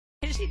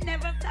She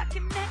never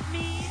fucking met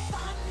me.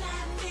 Fuck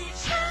that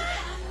bitch. Huh?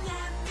 Fuck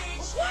that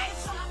bitch. What?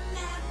 Fuck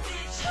that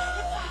bitch. Huh?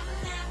 Fuck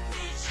that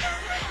bitch.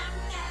 Huh? Fuck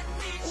that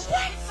bitch.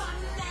 What?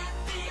 Fuck that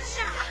bitch.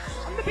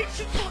 Nah, I'm the bitch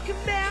you talking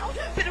about.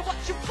 Better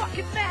watch your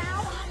fucking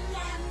mouth. Fuck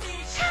that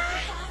bitch.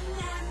 Huh? Fuck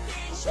that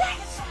bitch. What?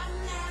 Fuck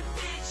that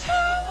bitch.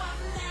 Huh?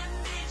 Fuck that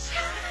bitch.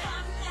 Huh?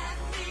 Fuck that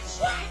bitch.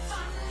 What?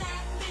 Fuck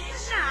that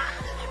bitch. Nah,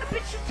 I'm the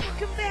bitch you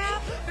talking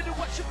about. Better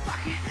watch your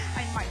fucking.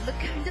 I might look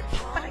kinda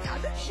tough, but I got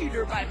a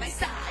shooter by my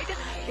side.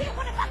 You don't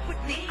wanna fuck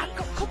with me, I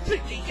go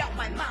completely out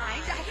my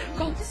mind. I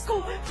go to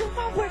school, do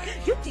my work,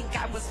 you think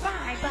I was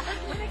fine. But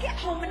when I get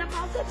home and I'm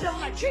all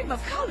alone, I dream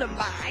of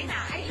Columbine.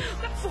 I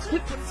got so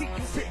quick to see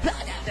you spit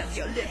blood out of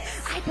your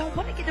lips. I don't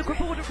wanna get a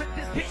grip or rip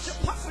this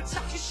bitch apart with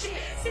talking shit.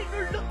 See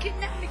her looking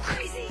at me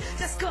crazy,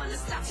 that's gonna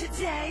stop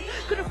today.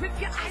 Gonna rip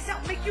your eyes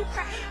out, make you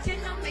cry, then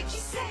I'll make you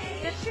say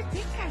that you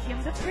think I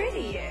am the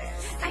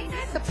prettiest. Ain't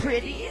I the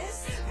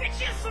prettiest?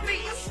 Bitches for me,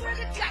 I swear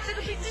to God,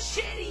 that'll be the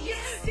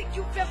shittiest thing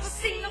you've ever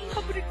seen. I'm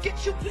coming to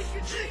get you, please.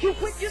 You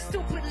with your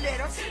stupid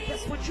litter.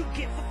 That's what you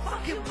get for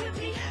fucking with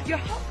me. Your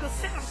hunger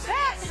said I'm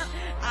fat.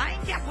 I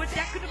ain't got with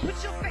that. Gonna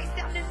put your face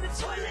down in the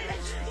toilet.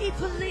 Eat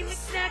bulimic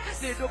snack,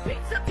 little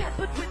pizza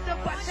peppered with a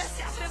bunch of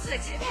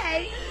self-inflicted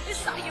hate.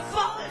 It's all your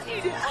fault.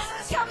 You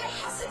just tell me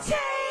hesitate.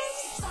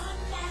 Fuck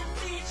that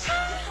bitch.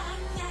 Huh? Fuck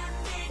that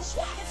bitch.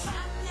 What?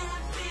 Fuck that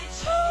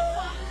bitch.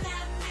 Huh? Fuck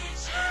that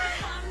bitch.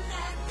 Huh? Fuck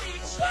that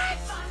bitch. What?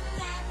 Fuck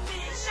that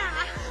bitch.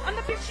 Nah, I'm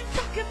the bitch you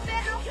talking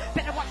about.